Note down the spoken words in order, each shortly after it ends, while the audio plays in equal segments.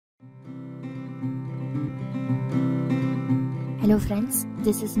Hello friends,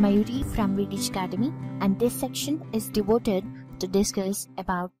 this is Mayuri from VTeach Academy, and this section is devoted to discuss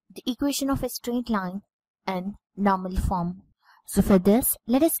about the equation of a straight line in normal form. So for this,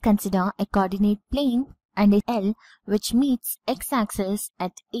 let us consider a coordinate plane and a L which meets x-axis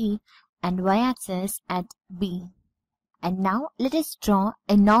at A and y-axis at B. And now let us draw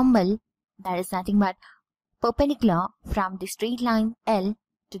a normal, that is nothing but perpendicular from the straight line L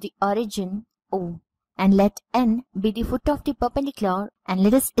to the origin O. And let N be the foot of the perpendicular, and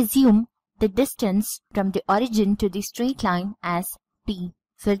let us assume the distance from the origin to the straight line as P.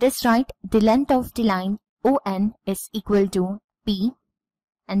 So let us write the length of the line ON is equal to P,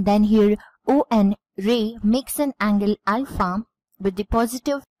 and then here ON ray makes an angle alpha with the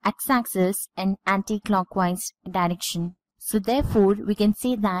positive x-axis in anti-clockwise direction. So therefore we can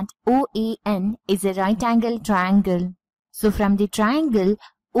say that OAN is a right angle triangle. So from the triangle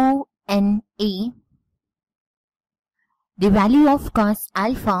ONA, the value of cos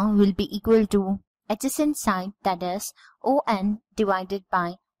alpha will be equal to adjacent side, that is ON divided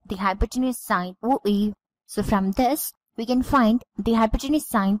by the hypotenuse side OA. So from this we can find the hypotenuse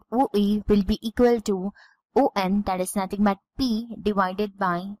side OA will be equal to ON, that is nothing but P divided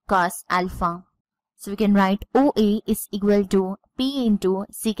by cos alpha. So we can write OA is equal to P into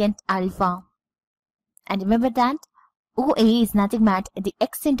secant alpha. And remember that OA is nothing but the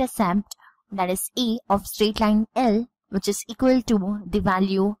x-intercept, that is A of straight line L, which is equal to the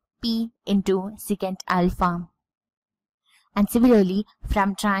value P into secant alpha. And similarly,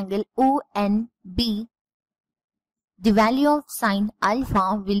 from triangle ONB, the value of sine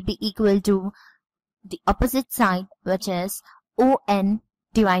alpha will be equal to the opposite side, which is ON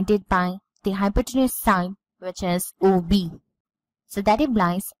divided by the hypotenuse side, which is OB. So that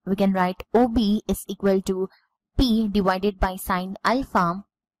implies we can write OB is equal to P divided by sine alpha,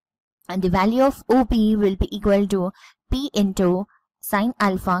 and the value of OB will be equal to P into sine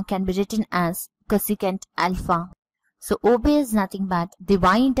alpha can be written as cosecant alpha. So OB is nothing but the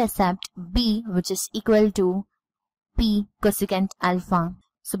y-intercept B, which is equal to P cosecant alpha.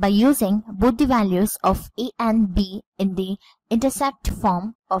 So by using both the values of A and B in the intercept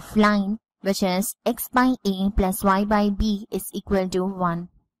form of line, which is x by A plus y by B is equal to 1.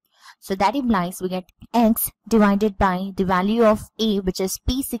 So that implies we get x divided by the value of A, which is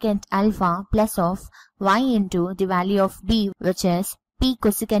P secant alpha, plus of y into the value of B, which is P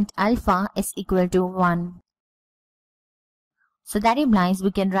cosecant alpha, is equal to 1. So that implies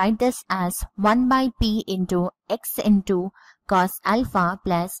we can write this as 1 by P into x into cos alpha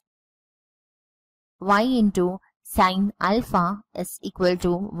plus y into sin alpha is equal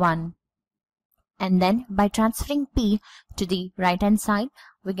to 1. And then by transferring P to the right hand side,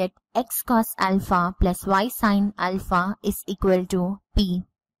 we get x cos alpha plus y sin alpha is equal to P.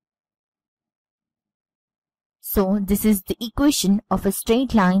 So this is the equation of a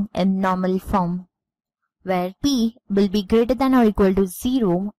straight line in normal form, where P will be greater than or equal to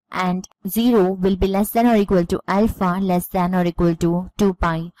 0 and 0 will be less than or equal to alpha less than or equal to 2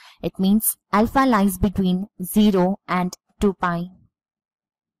 pi. It means alpha lies between 0 and 2 pi.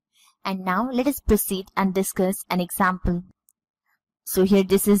 And now let us proceed and discuss an example. So here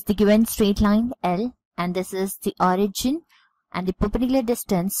this is the given straight line L, and this is the origin, and the perpendicular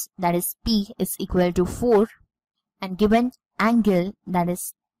distance, that is P, is equal to 4, and given angle, that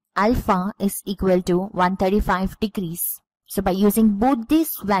is alpha, is equal to 135 degrees. So by using both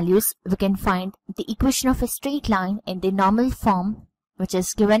these values, we can find the equation of a straight line in the normal form, which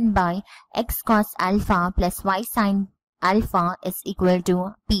is given by x cos alpha plus y sin alpha is equal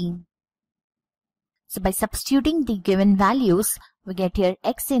to P. So by substituting the given values, we get here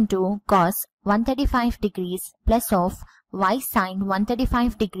x into cos 135 degrees plus of y sin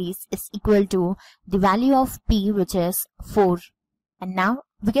 135 degrees is equal to the value of P, which is 4. And now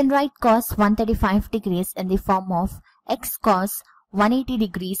we can write cos 135 degrees in the form of x cos 180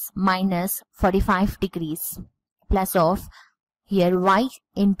 degrees minus 45 degrees plus of here y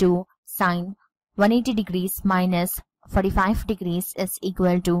into sin 180 degrees minus 45 degrees is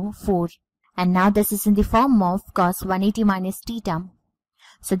equal to 4. And now this is in the form of cos 180 minus theta.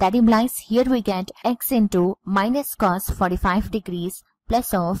 So that implies here we get x into minus cos 45 degrees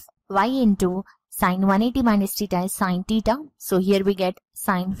plus of y into sin 180 minus theta is sin theta. So here we get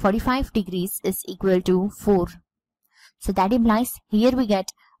sin 45 degrees is equal to 4. So that implies here we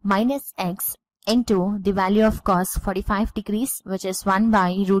get minus x into the value of cos 45 degrees, which is 1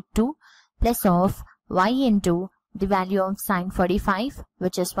 by root 2, plus of y into the value of sin 45,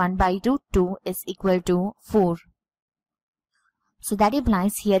 which is 1 by root 2, is equal to 4. So that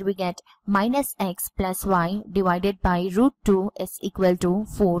implies here we get minus x plus y divided by root 2 is equal to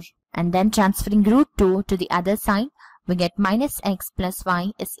 4. And then transferring root 2 to the other side, we get minus x plus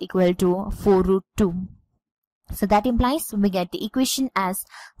y is equal to 4 root 2. So that implies we get the equation as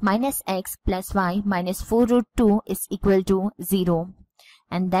minus x plus y minus 4 root 2 is equal to 0.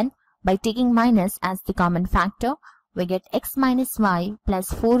 And then by taking minus as the common factor, we get x minus y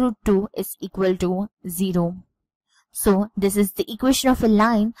plus 4 root 2 is equal to 0. So this is the equation of a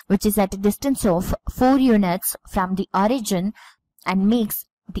line which is at a distance of 4 units from the origin and makes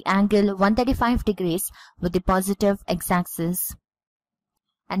the angle 135 degrees with the positive x-axis.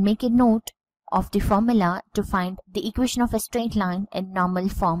 And make a note of the formula to find the equation of a straight line in normal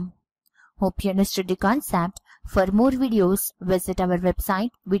form. Hope you understood the concept. For more videos, visit our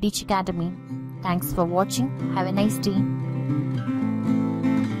website, VTech Academy. Thanks for watching. Have a nice day.